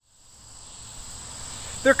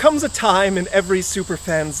There comes a time in every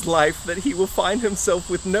superfan's life that he will find himself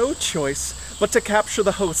with no choice but to capture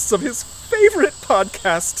the hosts of his favorite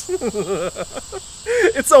podcast.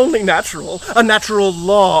 It's only natural, a natural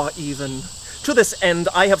law even. To this end,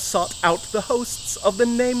 I have sought out the hosts of the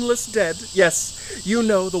Nameless Dead. Yes, you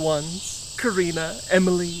know the ones, Karina,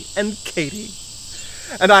 Emily, and Katie.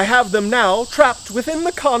 And I have them now trapped within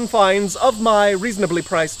the confines of my reasonably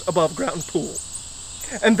priced above-ground pool.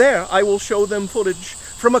 And there I will show them footage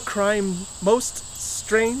from a crime most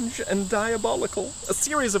strange and diabolical. A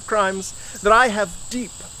series of crimes that I have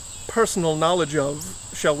deep personal knowledge of,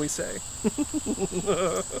 shall we say.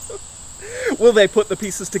 Will they put the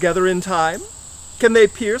pieces together in time? Can they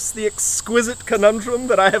pierce the exquisite conundrum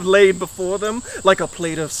that I have laid before them like a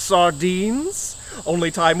plate of sardines?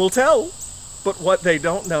 Only time will tell. But what they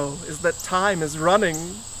don't know is that time is running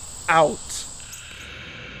out.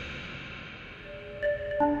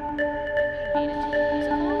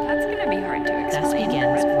 That's gonna be hard to explain. Thus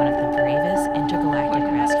begins one of the bravest intergalactic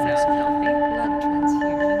rescues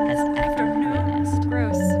has ever witnessed.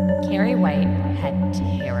 Gross. Carrie White had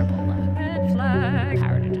terrible luck. Red flag.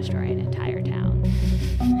 Power to destroy an entire town.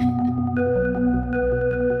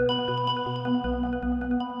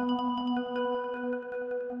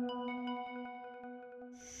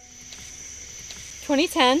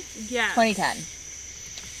 2010, Yeah. 2010.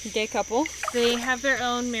 gay couple. They have their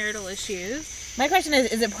own marital issues. My question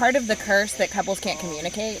is it part of the curse that couples can't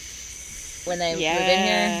communicate when they move in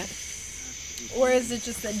here? Or is it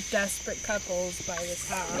just that desperate couples buy this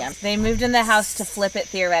house? Yeah. They moved in the house to flip it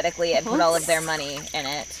theoretically and put all of their money in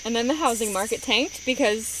it. And then the housing market tanked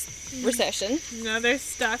because recession, No, they're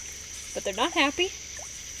stuck. but they're not happy.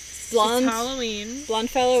 It's Blonde Halloween.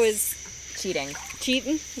 fellow is Cheating.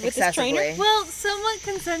 cheating with his Excessively. trainer. Well, somewhat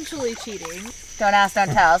consensually cheating. Don't ask, don't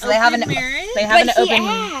tell. So they have an marriage? they have But an he open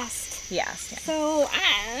asked. Yes. So,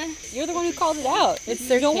 you're the one who called it out. It's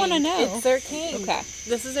you don't want to know. It's their king. Okay.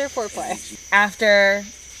 This is their foreplay. After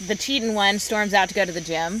the cheating one storms out to go to the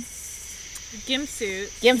gym, Gimsuit.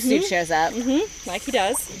 Gimsuit shows up. Like he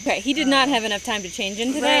does. Okay, he did not have enough time to change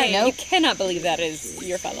into that. Right. Nope. You cannot believe that is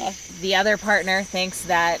your fella. The other partner thinks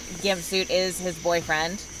that Gimsuit is his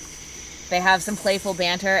boyfriend. They have some playful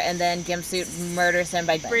banter, and then Gimsuit murders him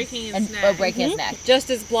by Breaking his neck. breaking his neck. Just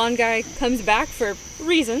as blonde guy comes back for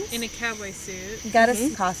reasons, In a cowboy suit. He got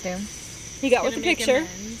his costume. he got with Gonna the make picture.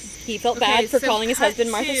 amends. He felt Okay, bad for so calling his cut husband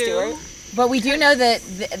Martha to- Stewart. But we do know that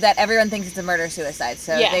that everyone thinks it's a murder-suicide,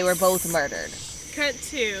 so Yes. they were both murdered. Cut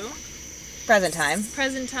to Present time.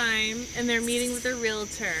 present time, and they're meeting with a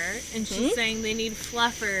realtor, and she's saying they need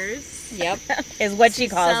fluffers. Yep. Is what she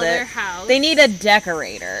calls sell it. their house. They need a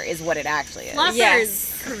decorator, is what it actually is. Fluffers,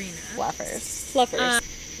 Yes. Karina. Fluffers.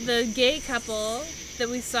 Fluffers. The gay couple that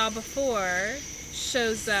we saw before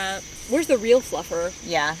shows up. Where's the real fluffer?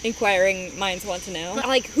 Yeah. Inquiring minds want to know.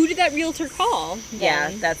 Like, who did that realtor call? Yeah,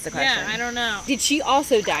 then? that's the question. Yeah, I don't know. Did she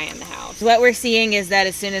also die in the house? What we're seeing is that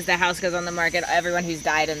as soon as the house goes on the market, everyone who's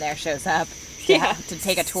died in there shows up Yeah. to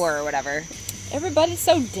take a tour or whatever. Everybody's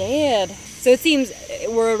so dead. So it seems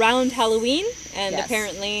we're around Halloween, and Yes.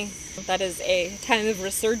 apparently that is a time of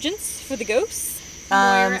resurgence for the ghosts.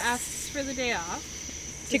 Moira asks for the day off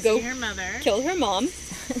To go see her mother. kill her mom,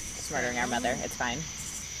 Just murdering our mother. It's fine.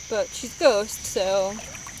 but she's ghost, so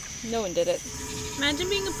no one did it. Imagine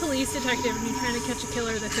being a police detective and you're trying to catch a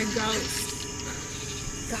killer that's a ghost.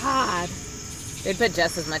 God. They'd put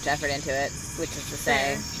just as much effort into it, which is to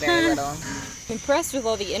say, Fair. very little. Impressed with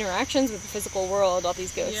all the interactions with the physical world all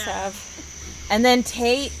these ghosts Yeah. have. And then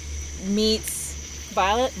Tate meets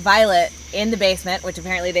Violet? Violet in the basement, which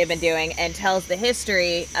apparently they've been doing, and tells the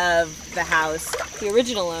history of the house, The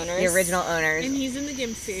original owners. the original owners. And he's in the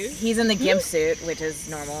gimp suit. He's in the gimp suit, which is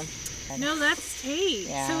normal. No, that's Tate.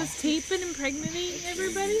 Yeah. So has Tate been impregnating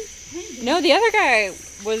everybody? No, the other guy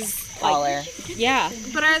was Taller. yeah.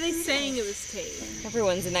 But are they saying it was Tate?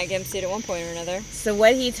 Everyone's in that gimp suit at one point or another. So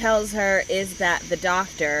what he tells her is that the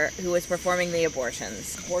doctor who was performing the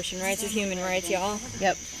abortions, Abortion rights are human rights, y'all.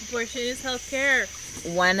 yep, Abortion is healthcare.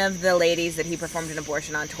 one of the ladies that he performed an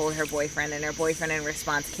abortion on told her boyfriend, and her boyfriend in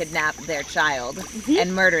response kidnapped their child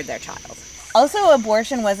and murdered their child. Also,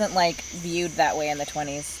 abortion wasn't like viewed that way in the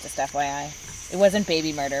 20s, just FYI. It wasn't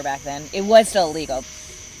baby murder back then. It was still illegal.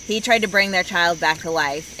 He tried to bring their child back to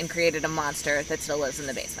life and created a monster that still lives in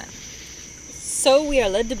the basement. So we are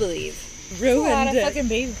led to believe. A lot of Ruined. fucking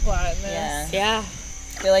baby plot in this. Yeah. Yeah.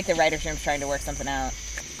 I feel like the writer's room's trying to work something out.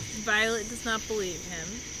 Violet does not believe him.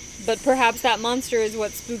 But perhaps that monster is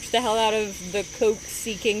what spooked the hell out of the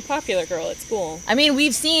coke-seeking popular girl at school. I mean,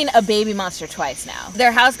 we've seen a baby monster twice now.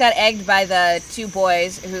 Their house got egged by the two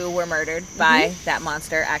boys who were murdered by that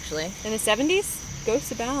monster, actually. In the 70s?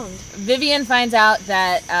 ghosts abound. Vivian finds out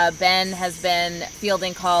that Ben has been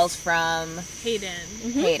fielding calls from Hayden.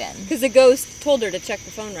 Hayden. Because the ghost told her to check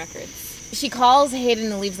the phone records. She calls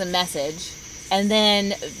Hayden and leaves a message, and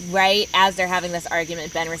then right as they're having this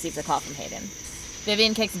argument, Ben receives a call from Hayden.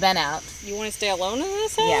 Vivian kicks Ben out. You want to stay alone in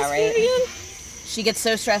this house, Yeah, right. Vivian? She gets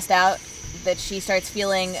so stressed out that she starts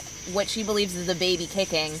feeling what she believes is the baby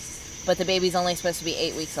kicking, but the baby's only supposed to be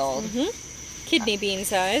 8 weeks old. Kidney bean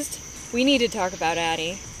sized. We need to talk about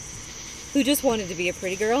Addie, who just wanted to be a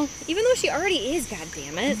pretty girl, even though she already is,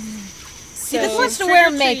 goddammit. She just wants to wear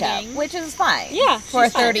makeup, trick-or-treating. which is fine. Yeah, For a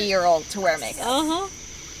she's fine. 30-year-old to wear makeup. Uh-huh.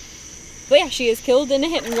 But yeah, she is killed in a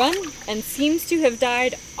hit and run and seems to have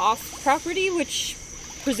died off property, which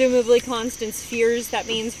presumably Constance fears that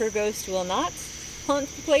means her ghost will not haunt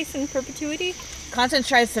the place in perpetuity. Constance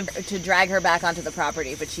tries to drag her back onto the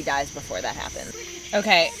property, but she dies before that happens.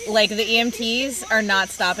 Okay, like the EMTs are not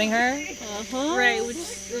stopping her. Uh-huh. Right, which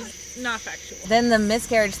is not factual. Then the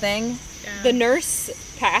miscarriage thing. The nurse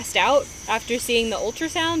passed out after seeing the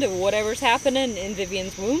ultrasound of whatever's happening in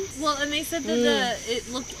Vivian's womb. Well, and they said that it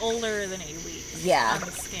looked older than 8 weeks Yeah. on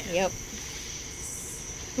the scan. Yep.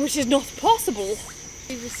 Which is not possible.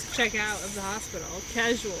 You just check out of the hospital,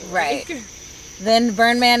 casual. Right. Like, Then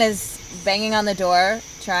Burnman is banging on the door,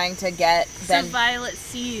 trying to get so Ben. Violet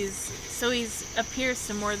sees, so he's appears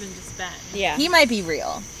to more than just Ben. Yeah. He might be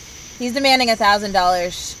real. He's demanding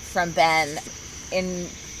 $1,000 from Ben in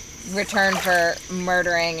return for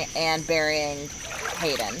murdering and burying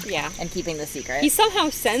Hayden. Yeah. And keeping the secret. He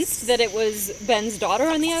somehow sensed that it was Ben's daughter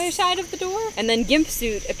on the other side of the door, and then Gimp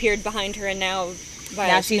Suit appeared behind her, and now Violet's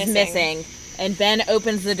now she's missing. And Ben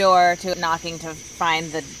opens the door to knocking to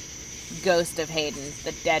find the ghost of Hayden,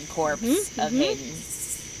 the dead corpse of Hayden.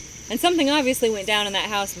 And something obviously went down in that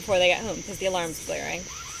house before they got home, because the alarm's blaring.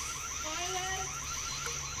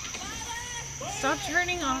 Stop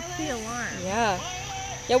turning off the alarm. Yeah.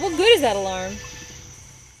 Yeah, what good is that alarm?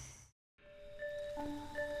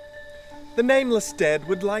 The Nameless Dead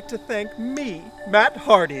would like to thank me, Matt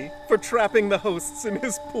Hardy, for trapping the hosts in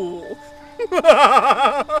his pool.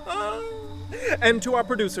 And to our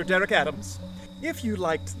producer, Derek Adams. If you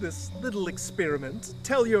liked this little experiment,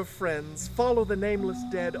 tell your friends, follow The Nameless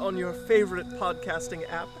Dead on your favorite podcasting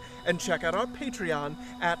app, and check out our Patreon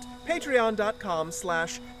at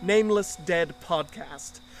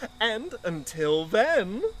patreon.com/namelessdeadpodcast. And until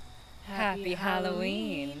then... Happy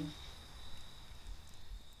Halloween.